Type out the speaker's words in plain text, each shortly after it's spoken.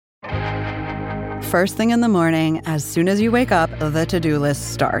First thing in the morning, as soon as you wake up, the to-do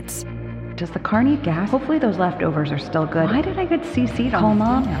list starts. Does the car need gas? Hopefully those leftovers are still good. Why did I get CC'd on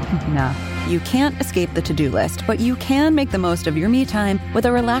Mom? No. You can't escape the to-do list, but you can make the most of your me time with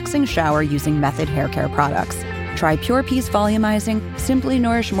a relaxing shower using Method Hair Care products. Try Pure Peace Volumizing, Simply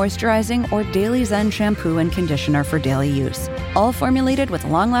Nourish Moisturizing, or Daily Zen Shampoo and Conditioner for daily use. All formulated with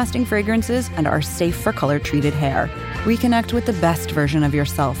long-lasting fragrances and are safe for color-treated hair. Reconnect with the best version of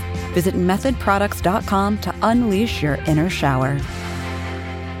yourself. Visit methodproducts.com to unleash your inner shower.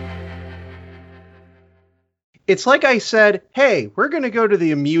 It's like I said, hey, we're going to go to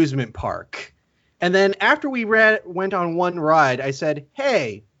the amusement park. And then after we went on one ride, I said,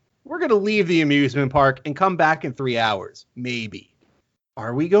 hey, we're going to leave the amusement park and come back in 3 hours. Maybe.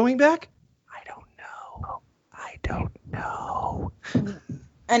 Are we going back? I don't know.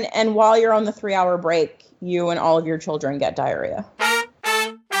 And while you're on the 3-hour break, you and all of your children get diarrhea.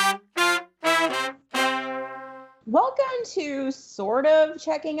 Welcome to sort of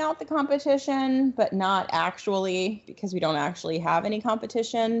checking out the competition, but not actually, because we don't actually have any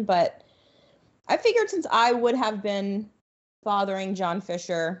competition. But I figured since I would have been bothering John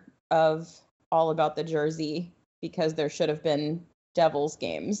Fisher of All About the Jersey, because there should have been Devils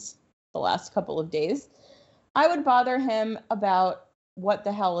games the last couple of days, I would bother him about what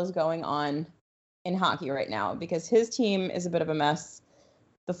the hell is going on in hockey right now, because his team is a bit of a mess.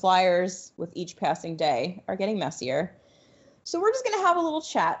 The Flyers, with each passing day, are getting messier. So we're just going to have a little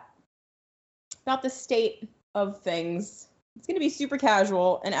chat about the state of things. It's going to be super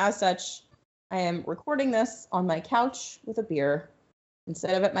casual, and as such, I am recording this on my couch with a beer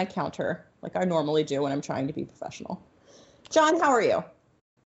instead of at my counter, like I normally do when I'm trying to be professional. John, how are you?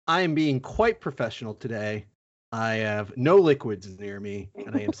 I am being quite professional today. I have no liquids near me,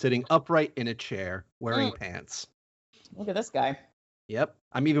 and I am sitting upright in a chair, wearing pants. Look at this guy. Yep.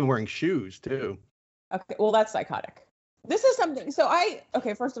 I'm even wearing shoes, too. Okay, well, that's psychotic. This is something,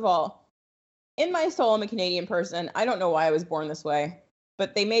 first of all, in my soul, I'm a Canadian person. I don't know why I was born this way,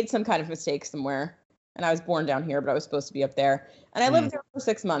 but they made some kind of mistake somewhere, and I was born down here, but I was supposed to be up there. And I lived there for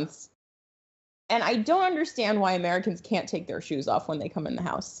 6 months, and I don't understand why Americans can't take their shoes off when they come in the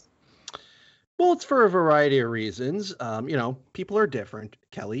house. Well, it's for a variety of reasons. People are different,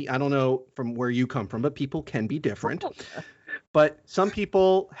 Kelly. I don't know from where you come from, but people can be different. But some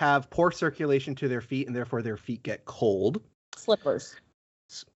people have poor circulation to their feet, and therefore their feet get cold. Slippers.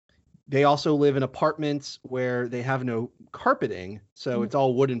 They also live in apartments where they have no carpeting, so it's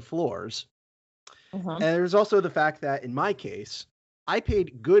all wooden floors. And there's also the fact that, in my case, I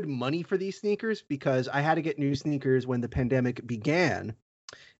paid good money for these sneakers because I had to get new sneakers when the pandemic began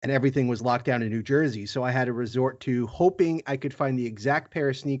and everything was locked down in New Jersey. So I had to resort to hoping I could find the exact pair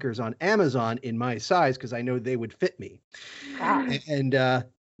of sneakers on Amazon in my size because I know they would fit me. Wow. And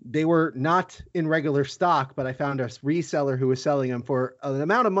they were not in regular stock, but I found a reseller who was selling them for an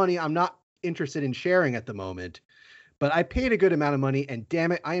amount of money I'm not interested in sharing at the moment. But I paid a good amount of money, and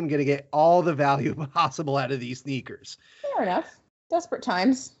damn it, I am going to get all the value possible out of these sneakers. Fair enough. Desperate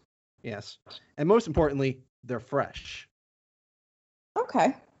times. Yes. And most importantly, they're fresh.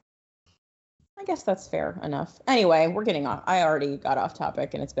 Okay. I guess that's fair enough. Anyway, we're getting off. I already got off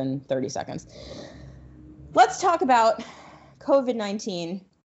topic, and it's been 30 seconds. Let's talk about COVID-19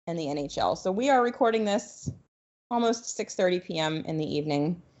 and the NHL. So we are recording this almost 6:30 p.m. in the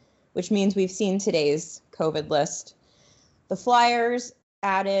evening, which means we've seen today's COVID list. The Flyers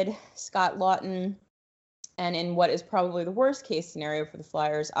added Scott Laughton, and in what is probably the worst case scenario for the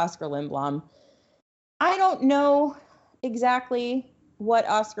Flyers, Oskar Lindblom. I don't know exactly what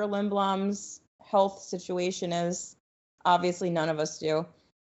Oskar Lindblom's health situation is. Obviously, none of us do.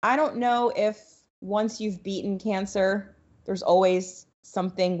 I don't know if once you've beaten cancer, there's always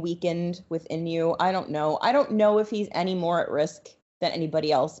something weakened within you. I don't know. I don't know if he's any more at risk than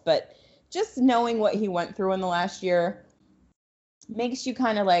anybody else, but just knowing what he went through in the last year makes you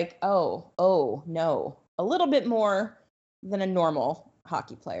kind of like, oh, no, a little bit more than a normal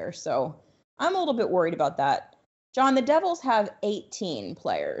hockey player. So I'm a little bit worried about that. John, the Devils have 18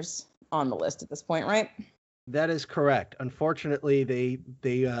 players on the list at this point, right? That is correct. Unfortunately, they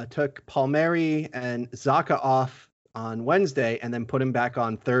took Palmieri and Zacha off on Wednesday and then put him back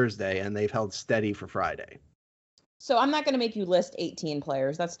on Thursday, and they've held steady for Friday. So I'm not going to make you list 18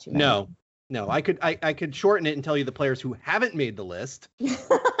 players. That's too many. No. I could shorten it and tell you the players who haven't made the list.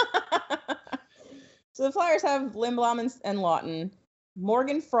 So the Flyers have Lindblom and Laughton.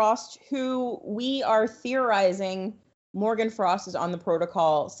 Morgan Frost, who we are theorizing Morgan Frost is on the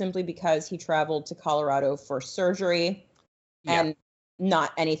protocol simply because he traveled to Colorado for surgery. Yeah. And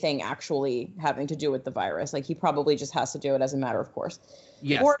not anything actually having to do with the virus. Like he probably just has to do it as a matter of course.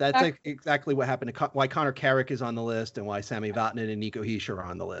 Yes, that's exactly what happened. Why Connor Carrick is on the list and why Sami Vatanen and Nico Hischier are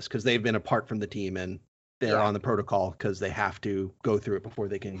on the list, because they've been apart from the team and they're on the protocol because they have to go through it before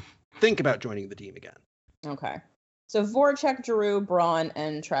they can think about joining the team again. Okay. So Voracek, Giroux, Braun,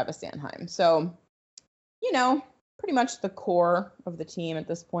 and Travis Sanheim. So, pretty much the core of the team at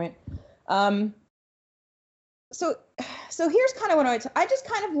this point. So here's kind of what I just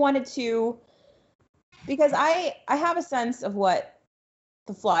kind of wanted to, because I have a sense of what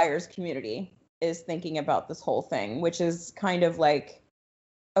the Flyers community is thinking about this whole thing, which is kind of like,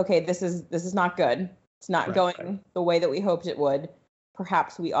 okay, this is not good. It's not going the way that we hoped it would.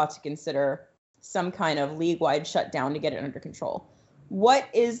 Perhaps we ought to consider some kind of league-wide shutdown to get it under control. What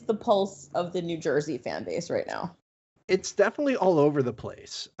is the pulse of the New Jersey fan base right now? It's definitely all over the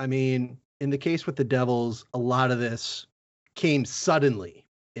place. I mean, in the case with the Devils, a lot of this came suddenly,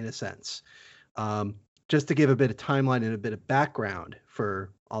 in a sense. Just to give a bit of timeline and a bit of background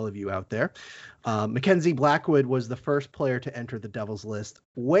for all of you out there, Mackenzie Blackwood was the first player to enter the Devils list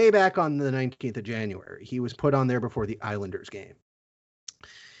way back on the 19th of January. He was put on there before the Islanders game.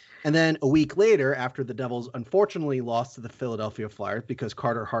 And then a week later, after the Devils unfortunately lost to the Philadelphia Flyers because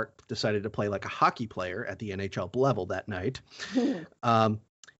Carter Hart decided to play like a hockey player at the NHL level that night,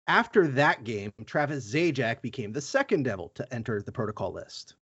 after that game, Travis Zajac became the second Devil to enter the protocol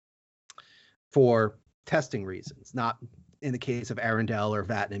list for testing reasons, not in the case of Arundel or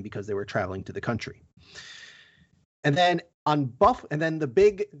Vatanen because they were traveling to the country. And then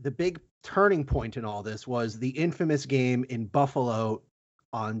the big turning point in all this was the infamous game in Buffalo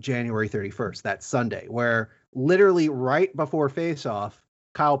on January 31st, that Sunday, where literally right before face-off,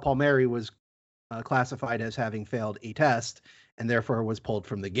 Kyle Palmieri was classified as having failed a test and therefore was pulled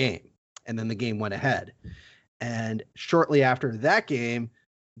from the game. And then the game went ahead. And shortly after that game,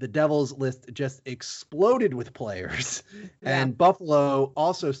 the Devils list just exploded with players. Yeah. And Buffalo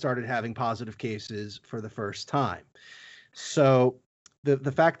also started having positive cases for the first time. So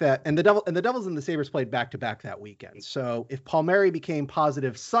the fact that the Devils and the Sabres played back-to-back that weekend. So if Palmieri became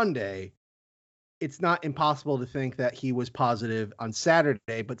positive Sunday, it's not impossible to think that he was positive on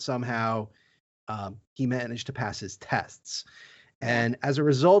Saturday, but somehow he managed to pass his tests. And as a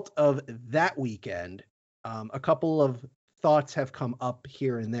result of that weekend, a couple of thoughts have come up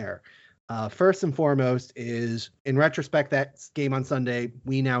here and there. First and foremost is, in retrospect, that game on Sunday,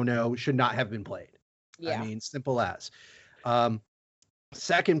 we now know should not have been played. Yeah. I mean, simple as.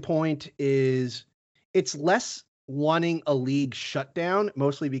 Second point is it's less wanting a league shutdown,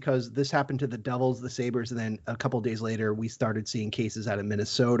 mostly because this happened to the Devils, the Sabres, and then a couple of days later, we started seeing cases out of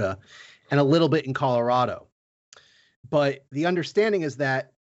Minnesota and a little bit in Colorado. But the understanding is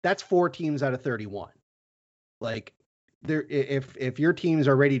that that's 4 teams out of 31. Like, if your teams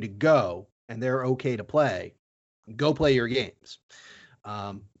are ready to go and they're okay to play, go play your games.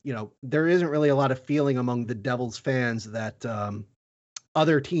 There isn't really a lot of feeling among the Devils fans that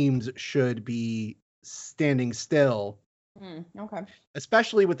other teams should be standing still. Okay.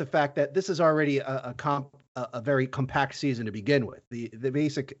 Especially with the fact that this is already a very compact season to begin with. The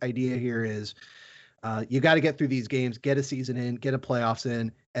basic idea here is you got to get through these games, get a season in, get a playoffs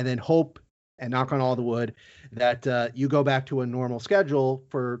in, and then hope and knock on all the wood that you go back to a normal schedule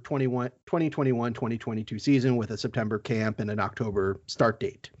for 2021-2022 season with a September camp and an October start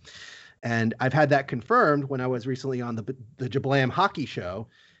date. And I've had that confirmed when I was recently on the Jablam Hockey Show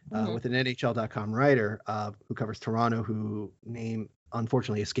with an NHL.com writer who covers Toronto, who name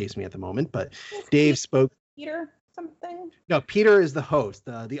unfortunately escapes me at the moment. But Dave spoke. Peter something? No, Peter is the host.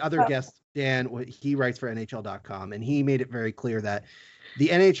 The other guest, Dan, he writes for NHL.com, and he made it very clear that the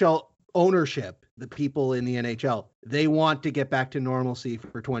NHL ownership, the people in the NHL, they want to get back to normalcy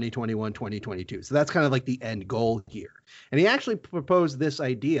for 2021-2022. So that's kind of like the end goal here. And he actually proposed this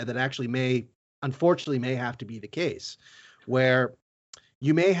idea that actually unfortunately may have to be the case, where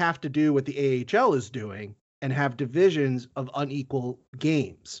you may have to do what the AHL is doing and have divisions of unequal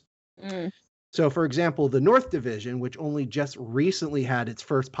games. So, for example, the North Division, which only just recently had its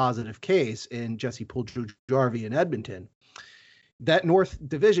first positive case in Jesse Puljujarvi in Edmonton, that North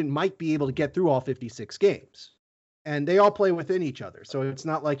Division might be able to get through all 56 games. And they all play within each other. So it's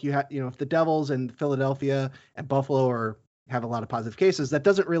not like you have, if the Devils and Philadelphia and Buffalo have a lot of positive cases, that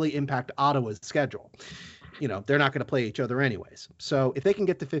doesn't really impact Ottawa's schedule. They're not going to play each other anyways. So if they can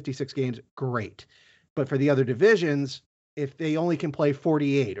get to 56 games, great. But for the other divisions, if they only can play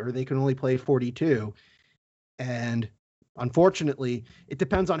 48 or they can only play 42, and unfortunately, it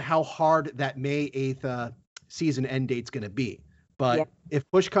depends on how hard that May 8th season end date's going to be. But if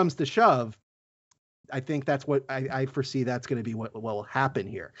push comes to shove, I think that's what I foresee that's going to be what will happen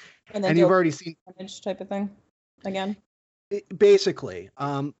here. And you've already seen type of thing again. Basically,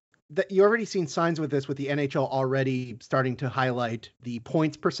 that you already seen signs with this, with the NHL already starting to highlight the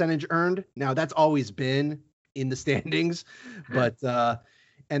points percentage earned. Now that's always been in the standings, but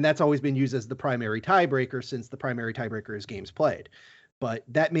and that's always been used as the primary tiebreaker, since the primary tiebreaker is games played. But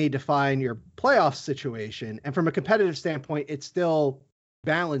that may define your playoff situation. And from a competitive standpoint, it's still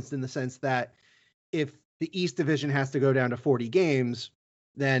balanced in the sense that if the East Division has to go down to 40 games,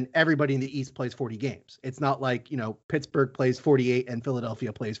 then everybody in the East plays 40 games. It's not like, Pittsburgh plays 48 and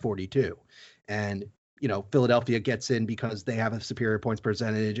Philadelphia plays 42. And, Philadelphia gets in because they have a superior points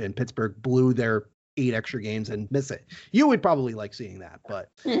percentage and Pittsburgh blew their 8 extra games and miss it. You would probably like seeing that, but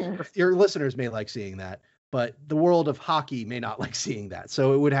your listeners may like seeing that. But the world of hockey may not like seeing that.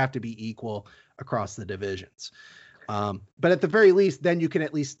 So it would have to be equal across the divisions. But at the very least, then you can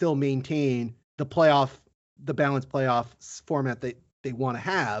at least still maintain the balanced playoff format that they want to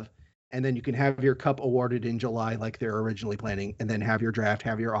have. And then you can have your cup awarded in July like they're originally planning, and then have your draft,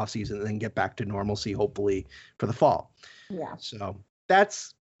 have your offseason, and then get back to normalcy, hopefully, for the fall. Yeah. So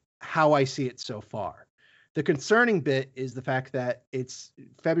that's how I see it so far. The concerning bit is the fact that it's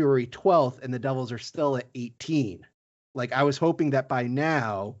February 12th and the Devils are still at 18. Like, I was hoping that by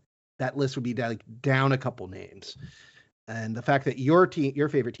now that list would be down a couple names. And the fact that your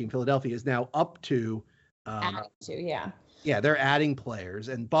favorite team, Philadelphia, is now up to, yeah, they're adding players,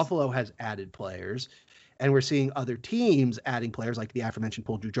 and Buffalo has added players, and we're seeing other teams adding players like the aforementioned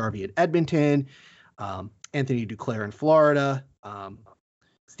Paul Jujarvi in Edmonton, Anthony Duclair in Florida,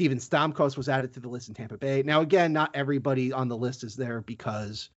 Steven Stamkos was added to the list in Tampa Bay. Now, again, not everybody on the list is there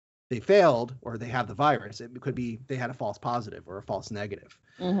because they failed or they have the virus. It could be they had a false positive or a false negative.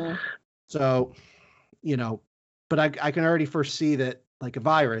 Mm-hmm. So, but I can already foresee that, like a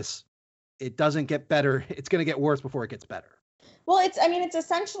virus, it doesn't get better. It's going to get worse before it gets better. Well, it's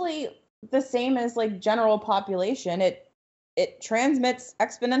essentially the same as like general population. It transmits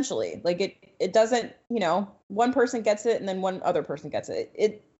exponentially. Like it doesn't, one person gets it and then one other person gets it.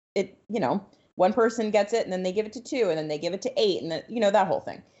 It one person gets it and then they give it to 2 and then they give it to 8 and then, that whole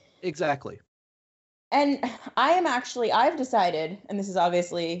thing. Exactly. And I've decided, and this is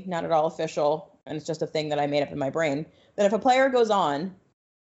obviously not at all official, and it's just a thing that I made up in my brain, that if a player goes on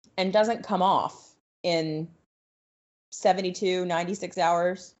and doesn't come off in 72, 96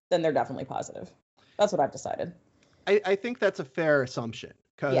 hours, then they're definitely positive. That's what I've decided. I think that's a fair assumption,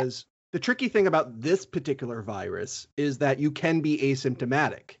 because the tricky thing about this particular virus is that you can be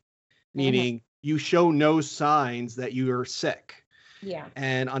asymptomatic, meaning you show no signs that you are sick. Yeah.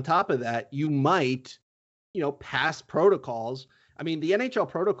 And on top of that, you might, pass protocols. I mean, the NHL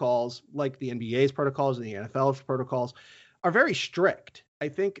protocols, like the NBA's protocols and the NFL's protocols, are very strict. I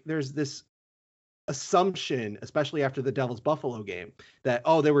think there's this assumption, especially after the Devils Buffalo game, that,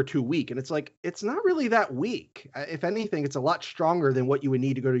 they were too weak. And it's like, it's not really that weak. If anything, it's a lot stronger than what you would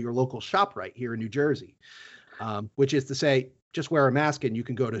need to go to your local ShopRite here in New Jersey, which is to say, just wear a mask and you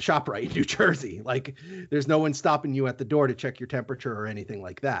can go to ShopRite in New Jersey. Like, there's no one stopping you at the door to check your temperature or anything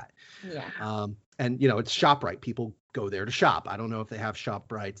like that. Yeah. And, it's ShopRite. People go there to shop. I don't know if they have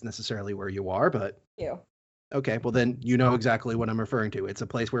ShopRites necessarily where you are, but... Yeah. Okay, well then you know exactly what I'm referring to. It's a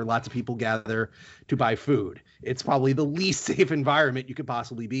place where lots of people gather to buy food. It's probably the least safe environment you could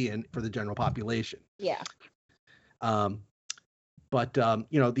possibly be in for the general population. Yeah. But the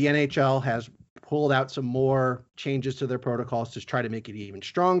NHL has pulled out some more changes to their protocols to try to make it even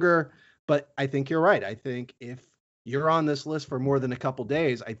stronger. But I think you're right. I think if you're on this list for more than a couple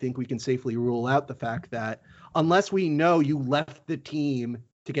days, I think we can safely rule out the fact that unless we know you left the team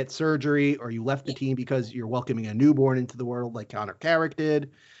to get surgery, or you left the team because you're welcoming a newborn into the world like Connor Carrick did,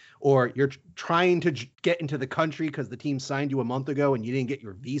 or you're trying to get into the country because the team signed you a month ago and you didn't get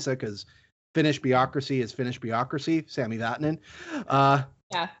your visa because Finnish bureaucracy is Finnish bureaucracy, Sami Vatanen.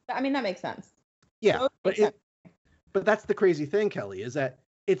 Yeah, I mean, that makes sense. Yeah, but that's the crazy thing, Kelly, is that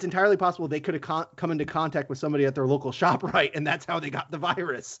it's entirely possible they could have come into contact with somebody at their local ShopRite, and that's how they got the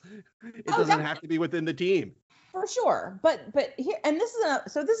virus. It doesn't have to be within the team. For sure. But here, and this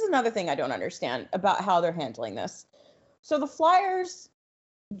is another thing I don't understand about how they're handling this. So the Flyers'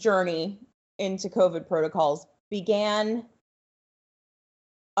 journey into COVID protocols began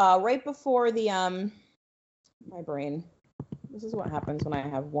right before the my brain. This is what happens when I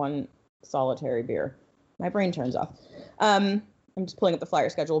have one solitary beer. My brain turns off. I'm just pulling up the Flyer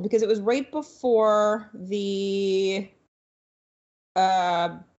schedule because it was right before the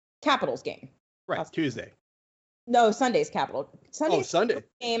Capitals game. Right, Tuesday. No, Sunday's Capital. Sunday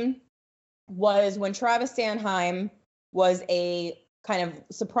game was when Travis Sanheim was a kind of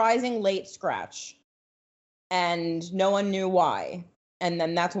surprising late scratch and no one knew why. And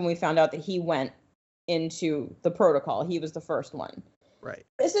then that's when we found out that he went into the protocol. He was the first one. Right.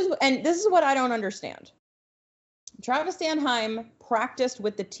 This is what I don't understand. Travis Sanheim practiced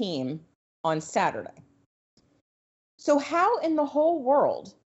with the team on Saturday. So how in the whole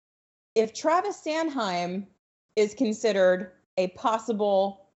world, if Travis Sanheim is considered a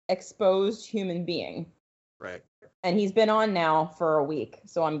possible exposed human being, right, and he's been on now for a week,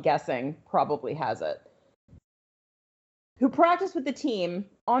 so I'm guessing probably has it, who practiced with the team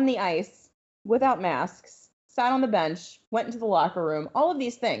on the ice without masks, sat on the bench, went into the locker room, all of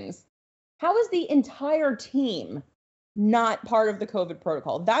these things, how is the entire team not part of the COVID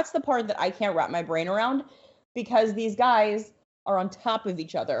protocol? That's the part that I can't wrap my brain around, because these guys are on top of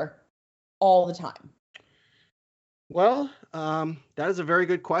each other all the time. Well, that is a very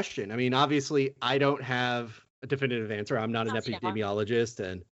good question. I mean, obviously, I don't have a definitive answer. I'm not an epidemiologist,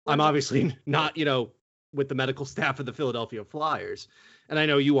 and I'm obviously not, with the medical staff of the Philadelphia Flyers, and I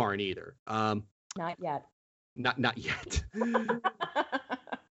know you aren't either. Not yet. Not yet.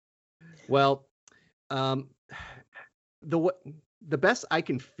 Well, the best I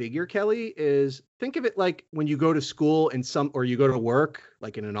can figure, Kelly, is think of it like when you go to school or you go to work,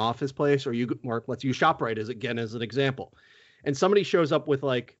 like in an office place, or you work, let's use ShopRite as an example. And somebody shows up with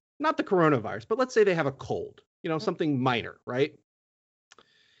like, not the coronavirus, but let's say they have a cold, something minor, right?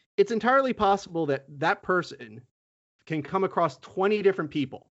 It's entirely possible that that person can come across 20 different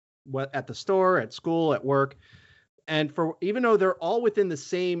people at the store, at school, at work. And even though they're all within the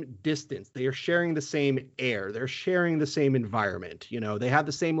same distance, they are sharing the same air, they're sharing the same environment, they have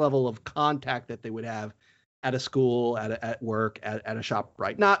the same level of contact that they would have at a school, at work, at a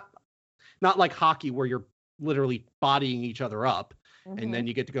ShopRite. Not like hockey where you're literally bodying each other up, and then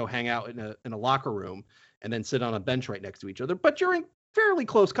you get to go hang out in a locker room and then sit on a bench right next to each other. But you're in fairly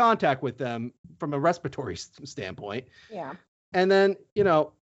close contact with them from a respiratory standpoint. Yeah. And then,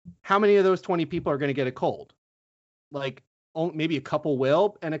 how many of those 20 people are going to get a cold? Like maybe a couple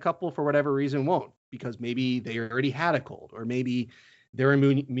will, and a couple for whatever reason won't, because maybe they already had a cold, or maybe their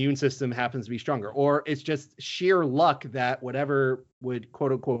immune system happens to be stronger, or it's just sheer luck that whatever would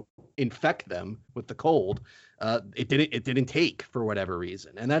quote unquote infect them with the cold, it didn't take for whatever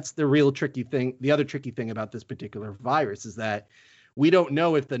reason. And that's the real tricky thing. The other tricky thing about this particular virus is that we don't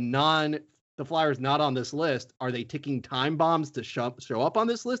know if the Flyers not on this list, are they ticking time bombs to show up on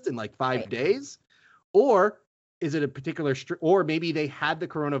this list in like 5 days, or is it a particular, or maybe they had the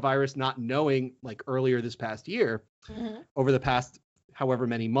coronavirus not knowing, like earlier this past year, over the past however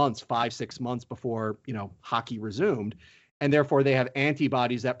many months, 5-6 months before, hockey resumed, and therefore they have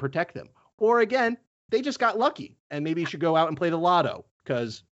antibodies that protect them. Or again, they just got lucky and maybe should go out and play the lotto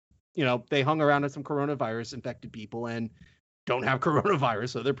because, they hung around with some coronavirus infected people and don't have coronavirus,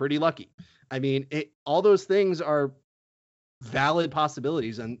 so they're pretty lucky. I mean, all those things are valid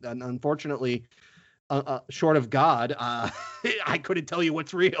possibilities, and unfortunately, short of God, I couldn't tell you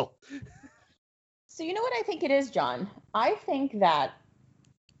what's real. So you know what I think it is, John? I think that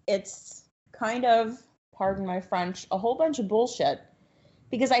it's kind of, pardon my French, a whole bunch of bullshit,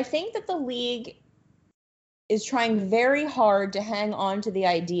 because I think that the league is trying very hard to hang on to the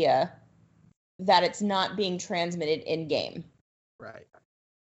idea that it's not being transmitted in game. Right.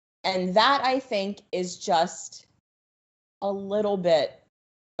 And that, I think, is just a little bit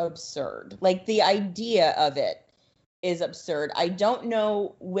absurd. Like, the idea of it is absurd. I don't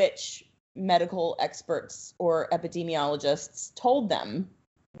know which medical experts or epidemiologists told them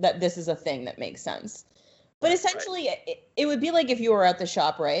that this is a thing that makes sense. But essentially, it would be like if you were at the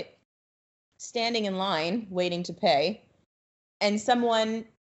ShopRite, standing in line, waiting to pay, and someone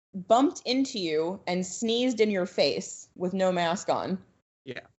bumped into you and sneezed in your face with no mask on.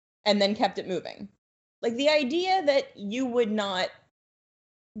 Yeah. And then kept it moving. Like, the idea that you would not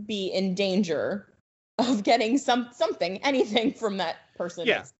be in danger of getting anything from that person.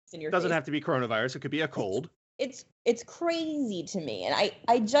 Yeah. In your doesn't face. have to be coronavirus. It could be a cold. It's crazy to me. And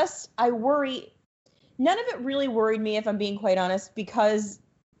I worry. None of it really worried me, if I'm being quite honest, because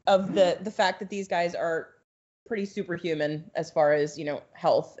of the fact that these guys are pretty superhuman as far as,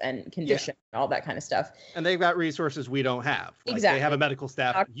 health and condition and all that kind of stuff. And they've got resources we don't have. Like, exactly. They have a medical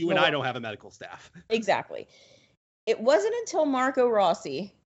staff. You and I don't have a medical staff. Exactly. It wasn't until Marco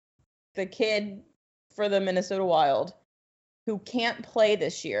Rossi, the kid for the Minnesota Wild, who can't play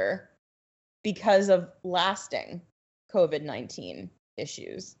this year because of lasting COVID-19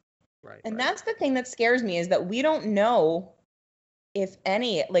 issues. Right. And that's the thing that scares me, is that we don't know if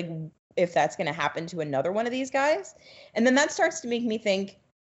that's going to happen to another one of these guys. And then that starts to make me think,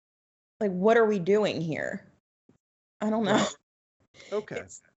 like, what are we doing here? I don't know. Okay.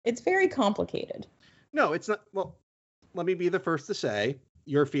 It's very complicated. No, it's not. Well, let me be the first to say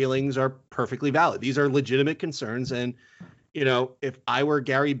your feelings are perfectly valid. These are legitimate concerns. And, if I were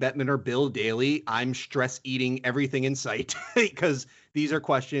Gary Bettman or Bill Daly, I'm stress eating everything in sight because these are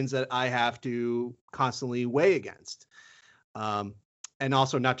questions that I have to constantly weigh against. And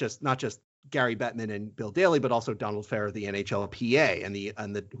also not just Gary Bettman and Bill Daly, but also Donald Farrer, the NHLPA, and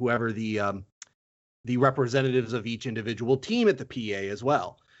the whoever the representatives of each individual team at the PA as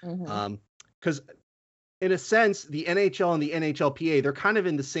well. Because in a sense, the NHL and the NHLPA, they're kind of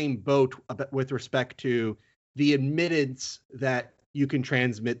in the same boat with respect to the admittance that you can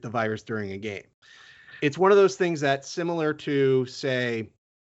transmit the virus during a game. It's one of those things that's similar to,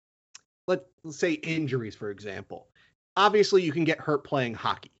 let's say injuries, for example. Obviously, you can get hurt playing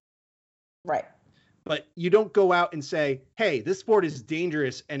hockey. Right. But you don't go out and say, hey, this sport is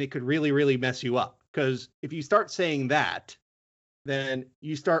dangerous and it could really, really mess you up. Because if you start saying that, then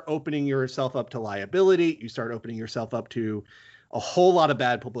you start opening yourself up to liability. You start opening yourself up to a whole lot of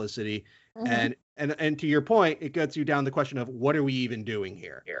bad publicity. And to your point, it gets you down the question of what are we even doing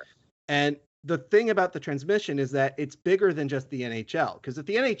here? And the thing about the transmission is that it's bigger than just the NHL. Because if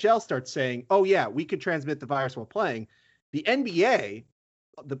the NHL starts saying, oh, yeah, we could transmit the virus while playing, the NBA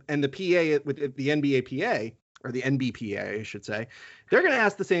and the PA with the NBA PA, or the NBPA, I should say, they're going to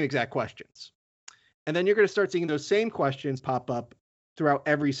ask the same exact questions. And then you're going to start seeing those same questions pop up throughout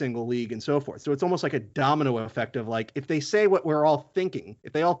every single league and so forth. So it's almost like a domino effect of like, if they say what we're all thinking,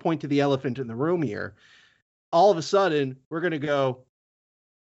 if they all point to the elephant in the room here, all of a sudden we're going to go,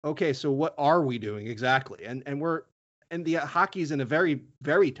 okay, so what are we doing exactly? And the hockey's in a very,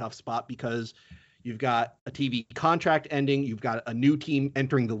 very tough spot because you've got a TV contract ending. You've got a new team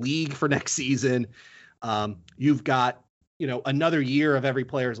entering the league for next season. You've got, another year of every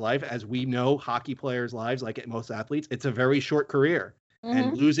player's life. As we know, hockey players' lives, like most athletes, it's a very short career.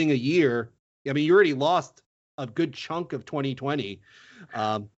 And losing a year, I mean, you already lost a good chunk of 2020,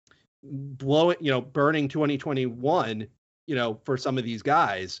 burning 2021, for some of these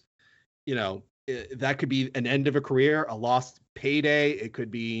guys, that could be an end of a career, a lost payday. It could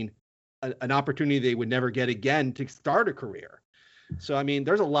be an opportunity they would never get again to start a career. So, I mean,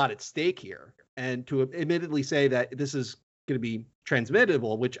 there's a lot at stake here. And to admittedly say that this is going to be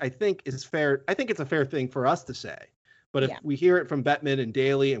transmittable, which I think is fair. I think it's a fair thing for us to say. But if we hear it from Bettman and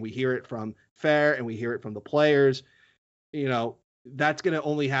Daly, and we hear it from Fair, and we hear it from the players, that's going to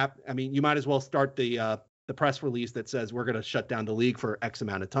only happen. I mean, you might as well start the press release that says we're going to shut down the league for X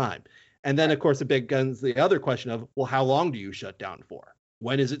amount of time. And then, of course, the other question of, well, how long do you shut down for?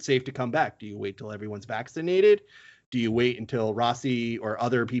 When is it safe to come back? Do you wait till everyone's vaccinated? Do you wait until Rossi or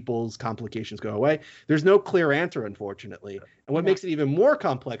other people's complications go away? There's no clear answer, unfortunately. And what makes it even more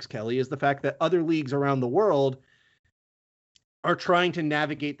complex, Kelly, is the fact that other leagues around the world are trying to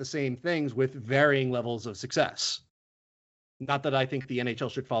navigate the same things with varying levels of success. Not that I think the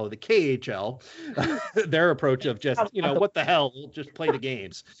NHL should follow the KHL, their approach of just, what the hell, we'll just play the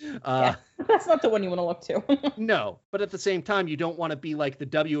games. That's not the one you want to look to. No, but at the same time, you don't want to be like the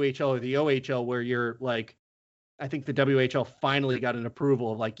WHL or the OHL where you're like, I think the WHL finally got an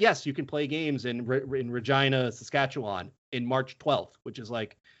approval of like, yes, you can play games in Regina, Saskatchewan in March 12th, which is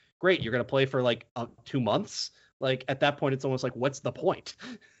like, great, you're going to play for like 2 months. Like at that point, it's almost like, what's the point?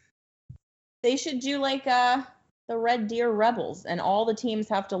 They should do like the Red Deer Rebels, and all the teams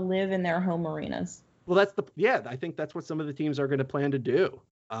have to live in their home arenas. Well, I think that's what some of the teams are going to plan to do.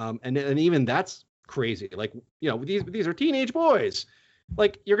 And even that's crazy. Like, these are teenage boys.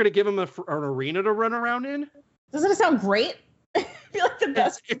 Like, you're going to give them an arena to run around in? Doesn't it sound great? I feel like the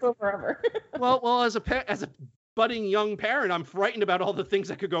best people forever. well, as a budding young parent, I'm frightened about all the things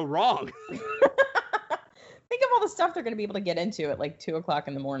that could go wrong. Think of all the stuff they're going to be able to get into at like 2:00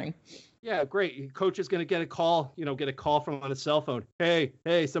 in the morning. Yeah, great. Coach is going to get a call, from on his cell phone. Hey,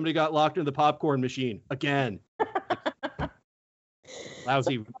 somebody got locked in the popcorn machine again.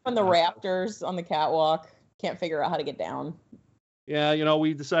 Lousy. Up on the rafters on the catwalk. Can't figure out how to get down. Yeah,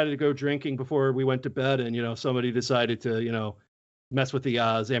 we decided to go drinking before we went to bed, and, somebody decided to, mess with the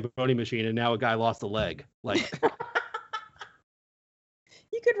Zamboni machine, and now a guy lost a leg. Like,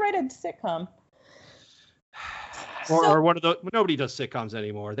 you could write a sitcom. Or one of those. Nobody does sitcoms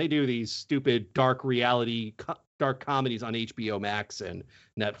anymore. They do these stupid dark reality, dark comedies on HBO Max and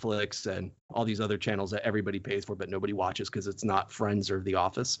Netflix and all these other channels that everybody pays for, but nobody watches because it's not Friends or The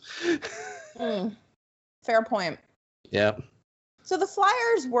Office. Fair point. Yeah. So the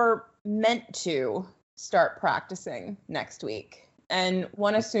Flyers were meant to start practicing next week, and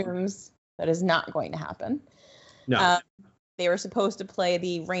one assumes that is not going to happen. No. They were supposed to play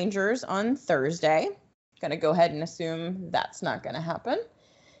the Rangers on Thursday. Going to go ahead and assume that's not going to happen.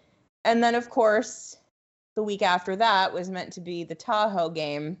 And then, of course, the week after that was meant to be the Tahoe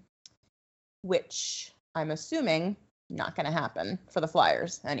game, which I'm assuming not going to happen for the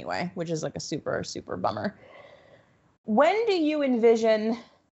Flyers anyway, which is like a super, super bummer. When do you envision,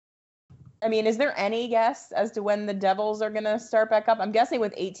 I mean, is there any guess as to when the Devils are going to start back up? I'm guessing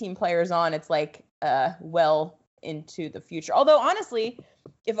with 18 players on, it's like well into the future. Although, honestly,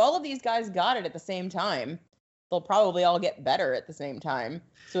 if all of these guys got it at the same time, they'll probably all get better at the same time.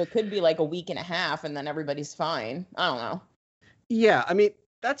 So it could be like a week and a half and then everybody's fine. I don't know. Yeah, I mean,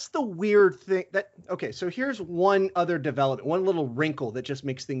 that's the weird thing. Okay, so here's one other development, one little wrinkle that just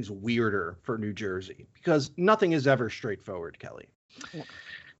makes things weirder for New Jersey, because nothing is ever straightforward, Kelly. Yeah.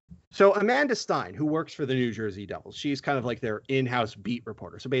 So Amanda Stein, who works for the New Jersey Devils, she's kind of like their in-house beat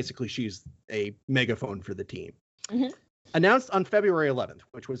reporter. So basically, she's a megaphone for the team. Mm-hmm. Announced on February 11th,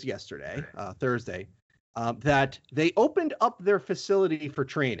 which was yesterday, Thursday, that they opened up their facility for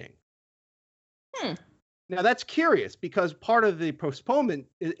training. Now, that's curious because part of the postponement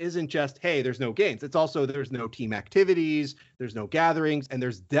isn't just, hey, there's no games. It's also there's no team activities, there's no gatherings, and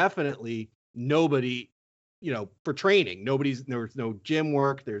there's definitely nobody, for training. There's no gym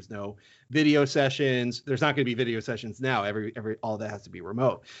work. There's no video sessions. There's not going to be video sessions now. All that has to be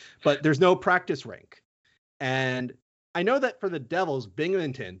remote. But there's no practice rink. And I know that for the Devils, the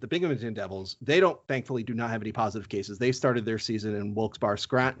Binghamton Devils, they thankfully do not have any positive cases. They started their season in Wilkes-Barre,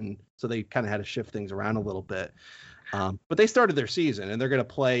 Scranton, so they kind of had to shift things around a little bit. But they started their season, and they're going to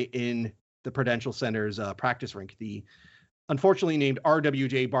play in the Prudential Center's practice rink, the unfortunately named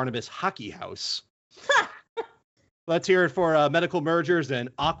RWJ Barnabas Hockey House. Let's hear it for medical mergers and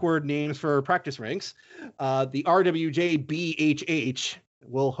awkward names for practice rinks. The RWJ BHH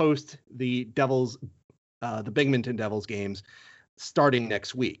will host the Devils, the Binghamton Devils games starting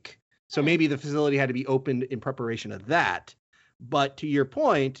next week. So maybe the facility had to be opened in preparation of that. But to your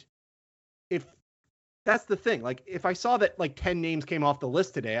point, if that's the thing, like if I saw that like 10 names came off the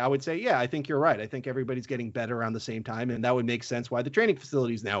list today, I would say, yeah, I think you're right. I think everybody's getting better around the same time. And that would make sense why the training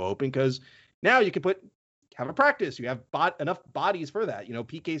facility is now open, because now you can have a practice. You have enough bodies for that.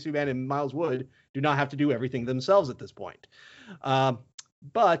 PK Subban and Miles Wood do not have to do everything themselves at this point.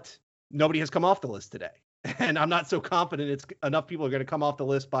 But nobody has come off the list today. And I'm not so confident enough people are going to come off the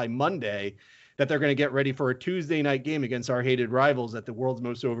list by Monday that they're going to get ready for a Tuesday night game against our hated rivals at the world's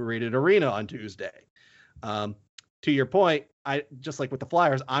most overrated arena on Tuesday. To your point, I just like with the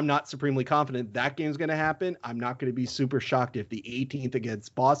Flyers, I'm not supremely confident that game's going to happen. I'm not going to be super shocked if the 18th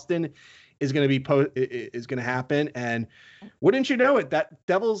against Boston is going to happen. And wouldn't you know it, that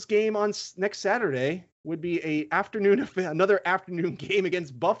Devils game on next Saturday would be another afternoon game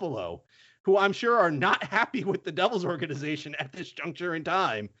against Buffalo, who I'm sure are not happy with the Devils organization at this juncture in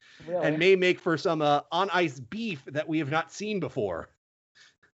time, really? And may make for some on-ice beef that we have not seen before.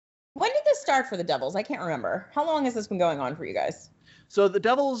 When did this start for the Devils? I can't remember. How long has this been going on for you guys? So the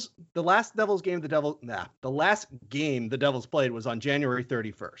last game the Devils played was on January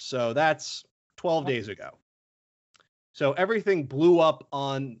 31st. So that's 12 days ago. So everything blew up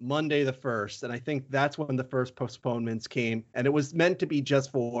on Monday the 1st, and I think that's when the first postponements came, and it was meant to be just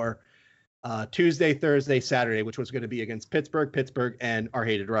for Tuesday, Thursday, Saturday, which was going to be against Pittsburgh, and our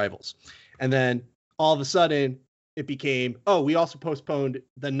hated rivals. And then all of a sudden it became, we also postponed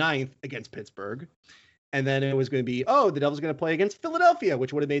the 9th against Pittsburgh. And then it was going to be, the Devils are going to play against Philadelphia,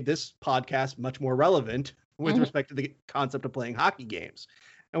 which would have made this podcast much more relevant with respect to the concept of playing hockey games.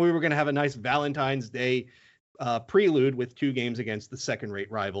 And we were going to have a nice Valentine's Day prelude with 2 games against the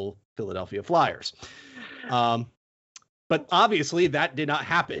second-rate rival Philadelphia Flyers. But obviously that did not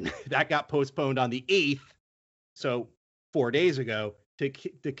happen. That got postponed on the 8th, so 4 days ago, to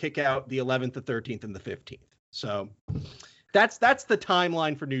kick out the 11th, the 13th, and the 15th. So that's the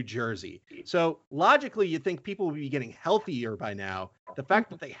timeline for New Jersey. So logically, you'd think people would be getting healthier by now. The fact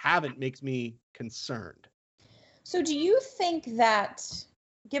that they haven't makes me concerned. So do you think that,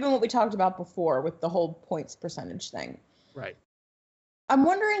 given what we talked about before with the whole points percentage thing, right? I'm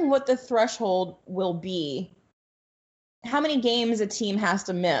wondering what the threshold will be. How many games a team has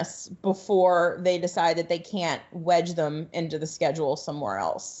to miss before they decide that they can't wedge them into the schedule somewhere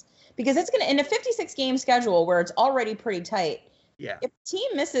else? Because it's going to, in a 56 game schedule where it's already pretty tight. Yeah. If a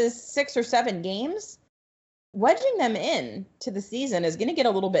team misses 6 or 7 games, wedging them in to the season is going to get a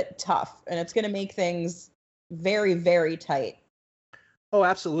little bit tough, and it's going to make things very, very tight. Oh,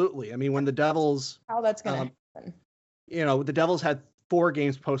 absolutely. I mean, when the Devils, how that's going to happen. The Devils had 4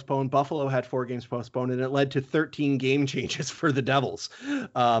 games postponed. Buffalo had 4 games postponed, and it led to 13 game changes for the Devils,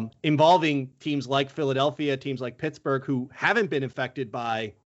 involving teams like Philadelphia, teams like Pittsburgh, who haven't been affected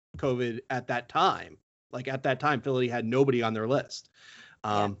by COVID at that time. Like at that time, Philly had nobody on their list.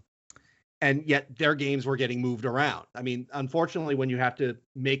 and yet their games were getting moved around. I mean, unfortunately, when you have to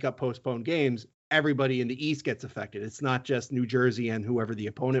make up postponed games, everybody in the East gets affected. It's not just New Jersey and whoever the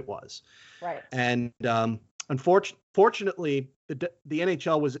opponent was. Right. And unfortunately, the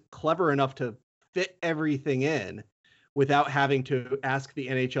NHL was clever enough to fit everything in without having to ask the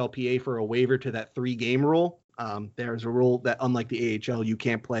NHLPA for a waiver to that 3-game rule. There's a rule that, unlike the AHL, you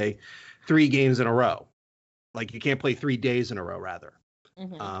can't play 3 games in a row. Like, you can't play 3 days in a row, rather.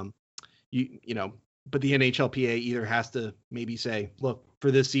 Mm-hmm. But the NHLPA either has to maybe say, look,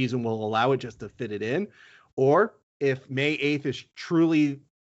 for this season, we'll allow it just to fit it in. Or if May 8th is truly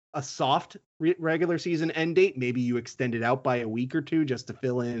a soft regular season end date, maybe you extend it out by a week or 2 just to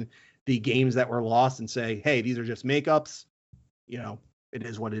fill in the games that were lost and say, hey, these are just makeups. It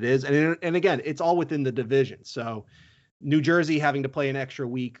is what it is. And again, it's all within the division. So New Jersey having to play an extra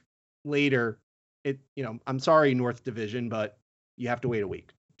week later, I'm sorry, North Division, but you have to wait a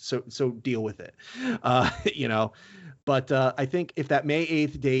week. So deal with it. But I think if that May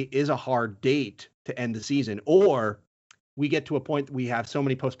 8th date is a hard date to end the season, or we get to a point that we have so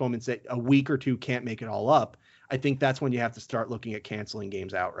many postponements that a week or 2 can't make it all up, I think that's when you have to start looking at canceling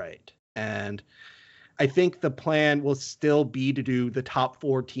games outright. And I think the plan will still be to do the top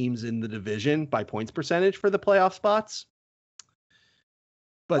 4 teams in the division by points percentage for the playoff spots.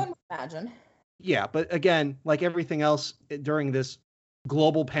 But imagine. Yeah, but again, like everything else during this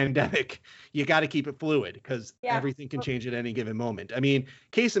global pandemic, you got to keep it fluid because everything can change at any given moment. I mean,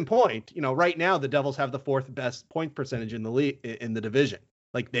 case in point, right now the Devils have the 4th best point percentage in the league, in the division.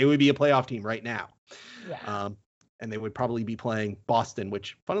 Like, they would be a playoff team right now. Yeah. And they would probably be playing Boston,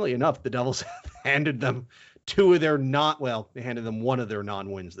 which, funnily enough, the Devils have handed them they handed them one of their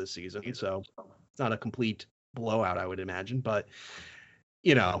non-wins this season. So it's not a complete blowout, I would imagine. But,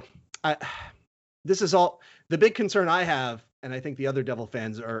 this is all the big concern I have, and I think the other Devil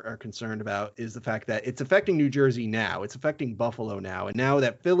fans are concerned about, is the fact that it's affecting New Jersey now. It's affecting Buffalo now. And now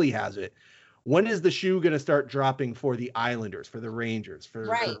that Philly has it, when is the shoe going to start dropping for the Islanders, for the Rangers, for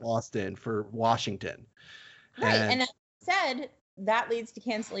Boston, for Washington? Right. And as I said, that leads to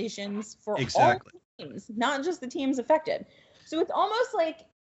cancellations for all teams, not just the teams affected. So it's almost like,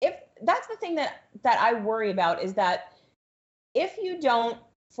 if that's the thing that I worry about, is that if you don't,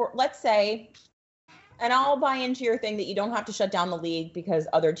 let's say, and I'll buy into your thing that you don't have to shut down the league because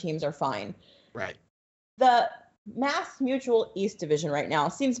other teams are fine. Right. The Mass Mutual East Division right now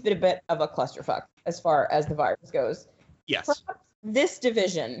seems to be a bit of a clusterfuck as far as the virus goes. Yes. Perhaps this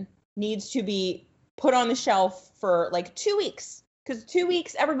division needs to be put on the shelf for like 2 weeks, because 2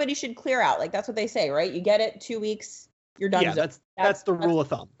 weeks everybody should clear out. Like, that's what they say, right? You get it, 2 weeks, you're done. Yeah, that's the rule of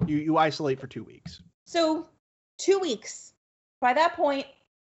thumb. You isolate for 2 weeks. So 2 weeks. By that point,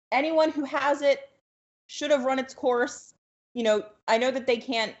 anyone who has it should have run its course. I know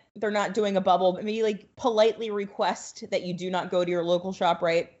that they're not doing a bubble, but maybe like politely request that you do not go to your local shop,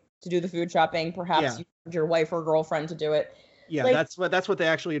 right, to do the food shopping. Perhaps you have your wife or girlfriend to do it. Yeah, that's what they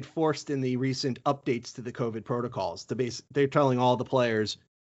actually enforced in the recent updates to the COVID protocols. They're telling all the players,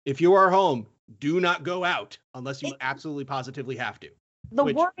 if you are home, do not go out unless you absolutely positively have to. The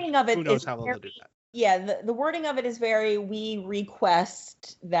wording of it who knows how well they'll do that. Yeah, the wording of it is very, we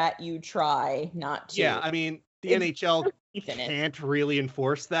request that you try not to. Yeah, I mean, the NHL can't really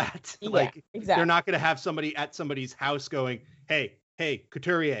enforce that. Exactly. They're not going to have somebody at somebody's house going, hey,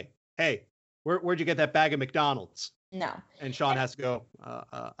 Couturier, hey, where'd you get that bag of McDonald's? No. And Sean has to go,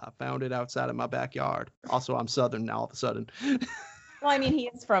 I found it outside of my backyard. Also, I'm Southern now all of a sudden. Well, I mean, he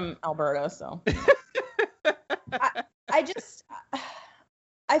is from Alberta, so.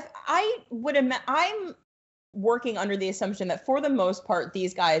 I'm working under the assumption that for the most part,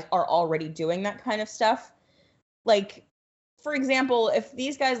 these guys are already doing that kind of stuff. Like, for example, if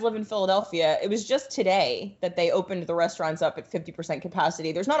these guys live in Philadelphia, it was just today that they opened the restaurants up at 50%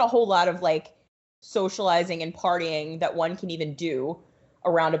 capacity. There's not a whole lot of like socializing and partying that one can even do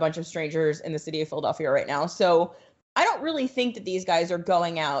around a bunch of strangers in the city of Philadelphia right now. So I don't really think that these guys are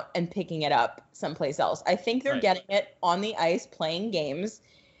going out and picking it up someplace else. I think they're getting it on the ice, playing games,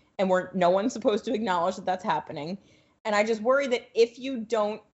 and no one's supposed to acknowledge that that's happening. And I just worry that if you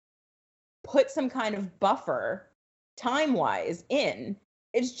don't put some kind of buffer time-wise in,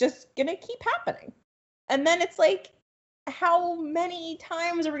 it's just going to keep happening. And then it's like, how many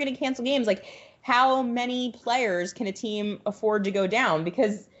times are we going to cancel games? Like, how many players can a team afford to go down?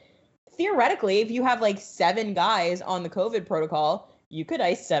 Because theoretically, if you have like 7 guys on the COVID protocol, you could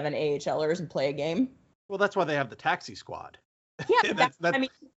ice 7 AHLers and play a game. Well, that's why they have the taxi squad. Yeah, that's I mean,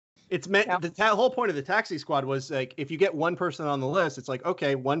 it's meant. Yeah. The whole point of the taxi squad was like, if you get one person on the list, it's like,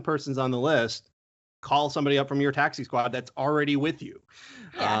 okay, one person's on the list. Call somebody up from your taxi squad that's already with you.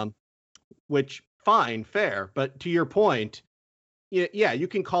 Yeah. which fine, fair. But to your point, yeah, you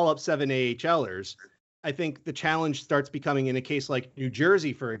can call up 7 AHLers. I think the challenge starts becoming in a case like New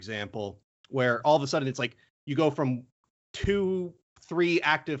Jersey, for example, where all of a sudden it's like you go from 2-3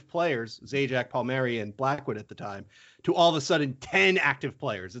 active players, Zajac, Palmieri, and Blackwood at the time, to all of a sudden 10 active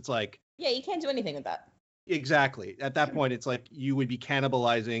players. It's like, yeah, you can't do anything with that. Exactly. At that point, it's like you would be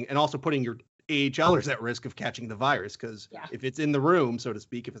cannibalizing and also putting your AHLers at risk of catching the virus, because if it's in the room, so to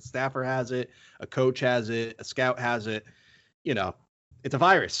speak, if a staffer has it, a coach has it, a scout has it, it's a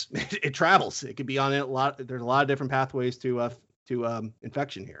virus. It travels. It could be on it a lot. There's a lot of different pathways to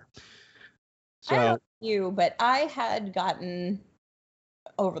infection here. So I don't know you, but I had gotten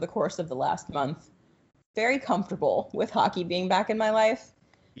over the course of the last month very comfortable with hockey being back in my life.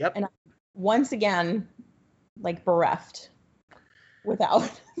 Yep. And once again, like bereft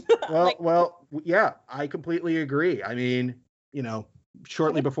without. Yeah, I completely agree. I mean,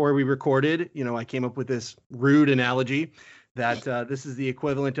 shortly before we recorded, I came up with this rude analogy that this is the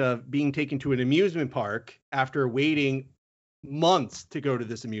equivalent of being taken to an amusement park after waiting months to go to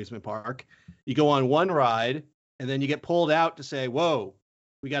this amusement park. You go on one ride and then you get pulled out to say, whoa,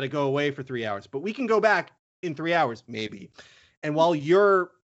 we got to go away for 3 hours, but we can go back in 3 hours, maybe. And while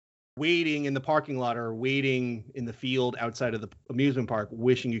you're waiting in the parking lot or waiting in the field outside of the amusement park,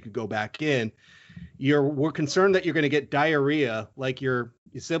 wishing you could go back in, we're concerned that you're going to get diarrhea like your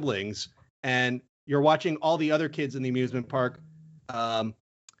siblings, and you're watching all the other kids in the amusement park,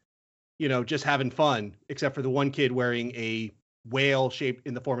 just having fun, except for the one kid wearing a whale shaped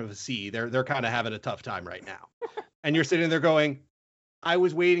in the form of a C. They're kind of having a tough time right now. And you're sitting there going, I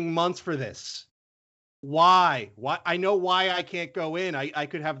was waiting months for this. Why? I know why I can't go in. I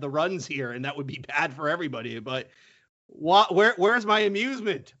could have the runs here and that would be bad for everybody, but where's my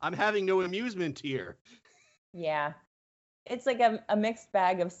amusement? I'm having no amusement here. Yeah. It's like a mixed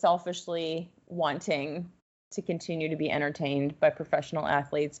bag of selfishly wanting to continue to be entertained by professional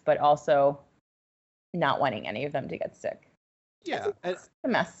athletes, but also not wanting any of them to get sick. Yeah. It's a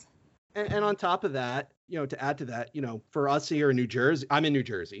mess. And on top of that, to add to that, for us here in New Jersey, I'm in New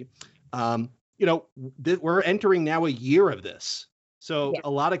Jersey. We're entering now a year of this. So a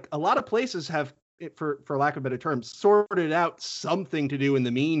lot of places have, for lack of a better term, sorted out something to do in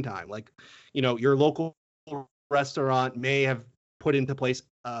the meantime. Like, your local restaurant may have put into place,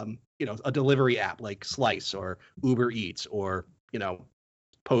 a delivery app like Slice or Uber Eats or,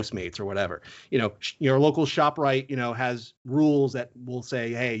 Postmates or whatever. Your local ShopRite, has rules that will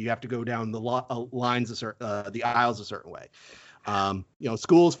say, hey, you have to go down the lines, the aisles a certain way.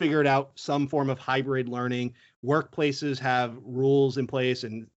 Schools figured out some form of hybrid learning. Workplaces have rules in place.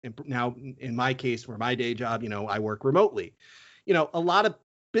 And now in my case, for my day job, I work remotely. A lot of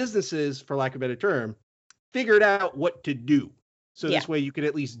businesses, for lack of a better term, figured out what to do. So this way you could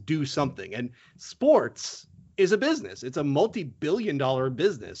at least do something. And sports is a business. It's a multi-billion-dollar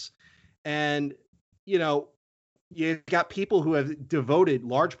business. And, you've got people who have devoted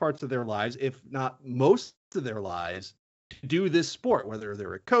large parts of their lives, if not most of their lives, to do this sport, whether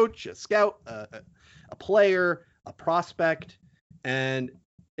they're a coach, a scout, a player, a prospect. And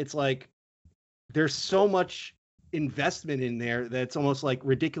it's like, there's so much investment in there that it's almost like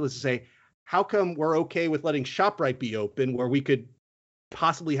ridiculous to say, how come we're okay with letting ShopRite be open where we could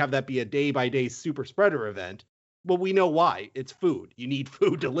possibly have that be a day-by-day super spreader event? Well, we know why. It's food. You need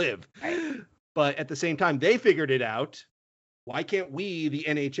food to live. Right. But at the same time, they figured it out. Why can't we, the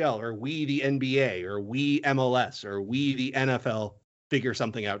NHL, or we, the NBA, or we, MLS, or we, the NFL, figure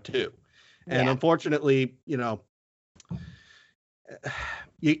something out too? And unfortunately, you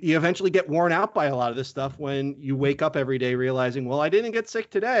eventually get worn out by a lot of this stuff when you wake up every day realizing, well, I didn't get sick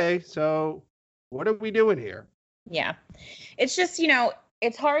today, so what are we doing here? Yeah. It's just,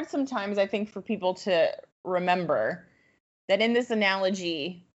 it's hard sometimes, I think, for people to remember that in this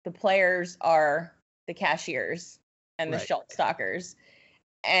analogy, the players are the cashiers and the shelf stockers.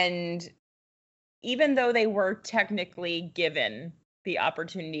 And even though they were technically given the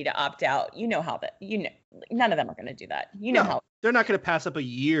opportunity to opt out, none of them are going to do that. How they're not going to pass up a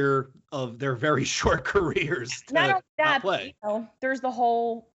year of their very short careers to not that, play. There's the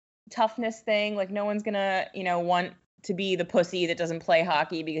whole toughness thing. Like, no one's going to, want to be the pussy that doesn't play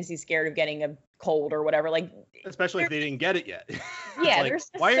hockey because he's scared of getting a cold or whatever. Like, especially if they didn't get it yet. Yeah. Like,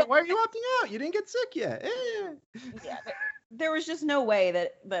 why are you opting out? You didn't get sick yet. Yeah. There was just no way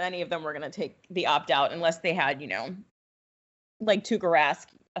that any of them were going to take the opt out unless they had, like Tuukka Rask,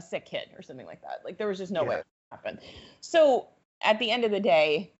 a sick kid or something like that. Like, there was just no way it would happen. So at the end of the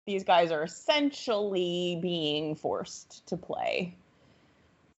day, these guys are essentially being forced to play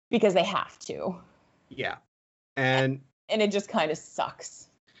because they have to. Yeah. And it just kind of sucks.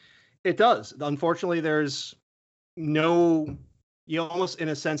 It does. Unfortunately, there's no, you almost in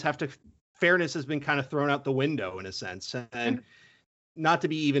a sense have to, fairness has been kind of thrown out the window in a sense. And not to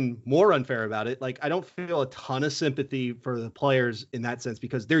be even more unfair about it, like I don't feel a ton of sympathy for the players in that sense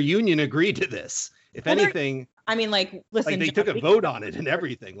because their union agreed to this. If anything, I mean, like, listen, like they took a vote on it and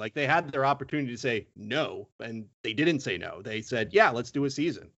everything. Like they had their opportunity to say no, and they didn't say no. They said, yeah, let's do a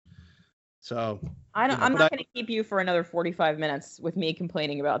season. So I'm not going to keep you for another 45 minutes with me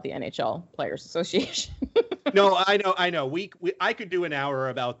complaining about the NHL Players Association. No, I know. I could do an hour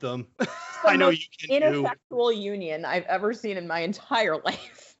about them. I know you can. Ineffectual union I've ever seen in my entire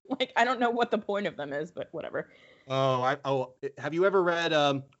life. Like, I don't know what the point of them is, but whatever. Have you ever read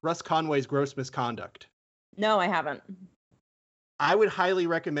Russ Conway's Gross Misconduct? No, I haven't. I would highly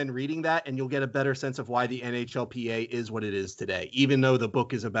recommend reading that, and you'll get a better sense of why the NHLPA is what it is today, even though the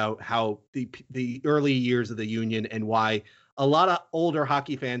book is about how the early years of the union and why a lot of older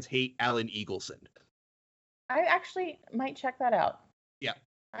hockey fans hate Alan Eagleson. I actually might check that out. Yeah,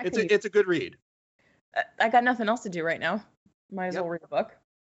 it's a good read. I got nothing else to do right now. Might as well read a book.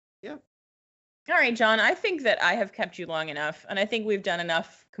 Yeah. All right, John, I think that I have kept you long enough, and I think we've done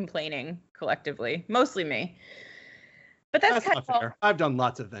enough complaining collectively, mostly me. But that's kind not fair. I've done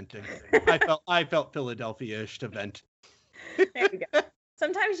lots of venting. I felt Philadelphia-ish to vent. There you go.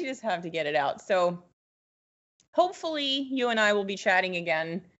 Sometimes you just have to get it out. So hopefully you and I will be chatting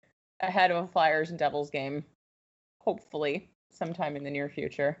again ahead of a Flyers and Devils game. Hopefully sometime in the near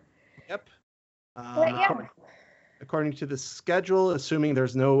future. Yep. According to the schedule, assuming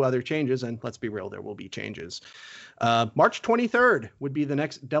there's no other changes, and let's be real, there will be changes. March 23rd would be the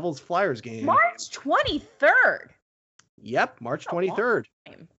next Devils Flyers game. March 23rd. Yep, March 23rd.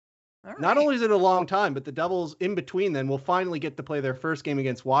 Right. Not only is it a long time, but the Devils in between then will finally get to play their first game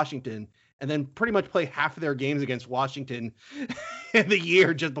against Washington and then pretty much play half of their games against Washington in the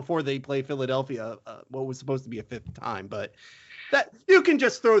year just before they play Philadelphia, what was supposed to be a fifth time. But that you can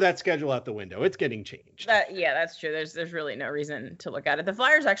just throw that schedule out the window. It's getting changed. That's true. There's really no reason to look at it. The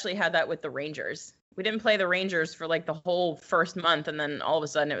Flyers actually had that with the Rangers. We didn't play the Rangers for like the whole first month, and then all of a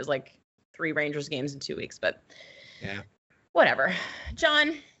sudden it was like 3 Rangers games in 2 weeks. But yeah, whatever.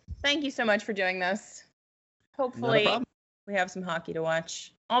 John, thank you so much for doing this. Hopefully we have some hockey to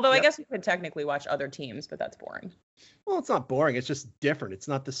watch. Although I guess we could technically watch other teams, but that's boring. Well, it's not boring. It's just different. It's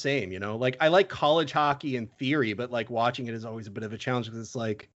not the same, you know? Like, I like college hockey in theory, but, like, watching it is always a bit of a challenge because it's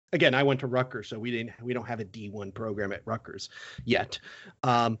like, again, I went to Rutgers, so we don't have a D1 program at Rutgers yet.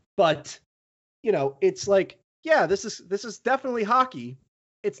 But, you know, it's like, yeah, this is definitely hockey.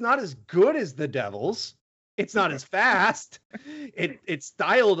 It's not as good as the Devils. It's not as fast. It's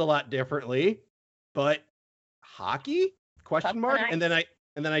styled a lot differently, but hockey? Question mark. And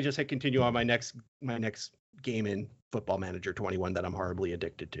then I just hit continue on my next game in Football Manager 21 that I'm horribly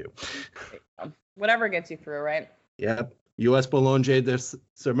addicted to. Whatever gets you through, right? Yep. US Bologna de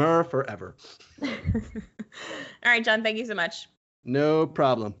Semur forever. All right, John, thank you so much. No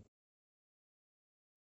problem.